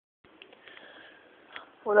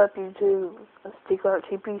What up, YouTube? Let's take out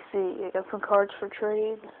TPC. I got some cards for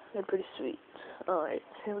trade. They're pretty sweet. Alright,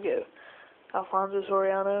 here we go. Alfonso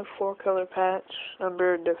Soriano, 4-color patch,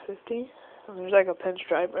 numbered to 50. And there's like a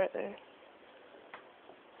pinstripe right there.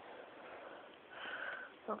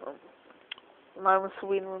 Mine was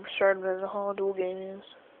Sweden from Chardonnay in the Hall dual game is.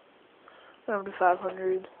 Number to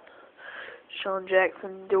 500. Sean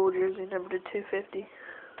Jackson, dual jersey, number to 250.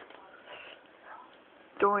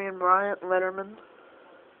 Dorian Bryant, Letterman,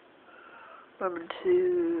 number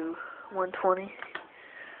to 120.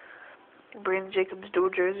 Brandon Jacobs, dual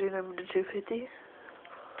jersey, number to 250.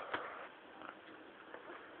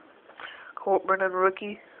 Colt Brennan,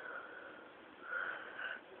 rookie,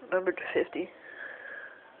 number to 50.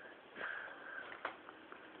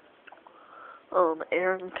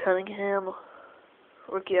 Aaron Cunningham,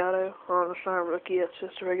 rookie auto. Oh, that's not a rookie, that's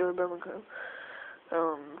just a regular Birmingham.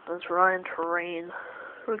 That's Ryan Terrain,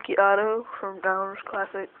 rookie auto from Downers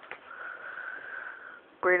Classic.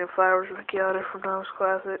 Brandon Flowers, rookie auto from Downers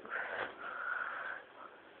Classic.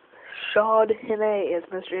 Shad Henne, as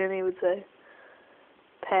Mr. Henne would say.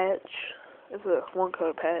 Patch. It's a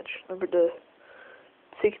 1-color patch. Number to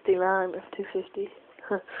 69 of 250.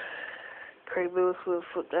 Craig Lewis would have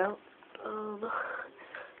flipped out.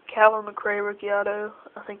 Calvin McRae, rookie auto.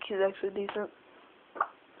 I think he's actually decent.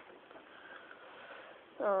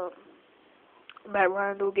 Matt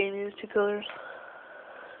Ryan, dual game used, 2 colors.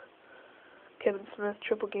 Kevin Smith,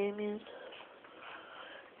 triple game used.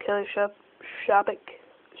 Kelly Shopich,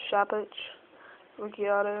 rookie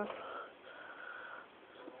auto.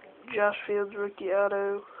 Josh Fields, rookie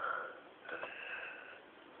auto.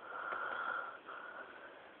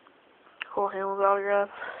 Cole Hamels autograph.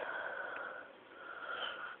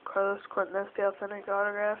 Carlos Quentin authentic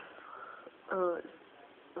autograph.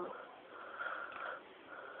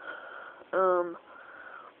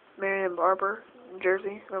 Marion Barber,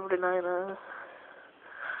 jersey, number to 9.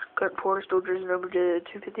 Clinton Porter, still jersey, number to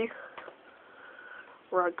 250.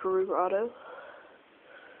 Rod Carew auto.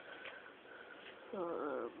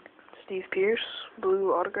 Steve Pierce,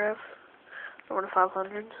 blue autograph, number to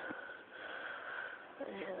 500.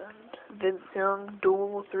 And Vince Young,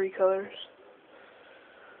 dual, 3 colors.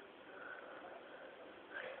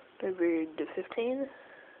 Number to 15.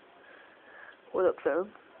 What up,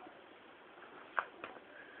 fam?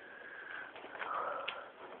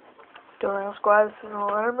 Darnell Squires and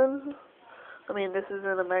Letterman. I mean, this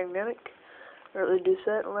isn't a magnetic. Early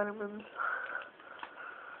Doucette, Letterman.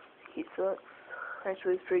 He sucks.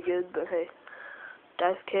 Actually, it's pretty good, but hey.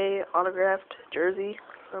 Dice K, autographed, jersey.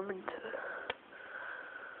 Numbered to...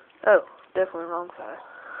 Oh, definitely wrong side.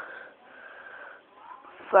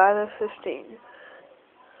 5 of 15.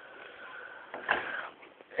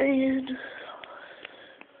 And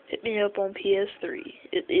hit me up on PS3.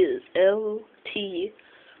 It is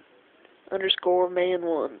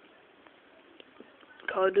LT_man1.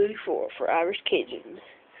 Call of Duty 4 for Irish Cajun.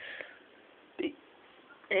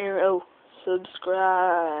 And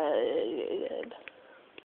subscribe.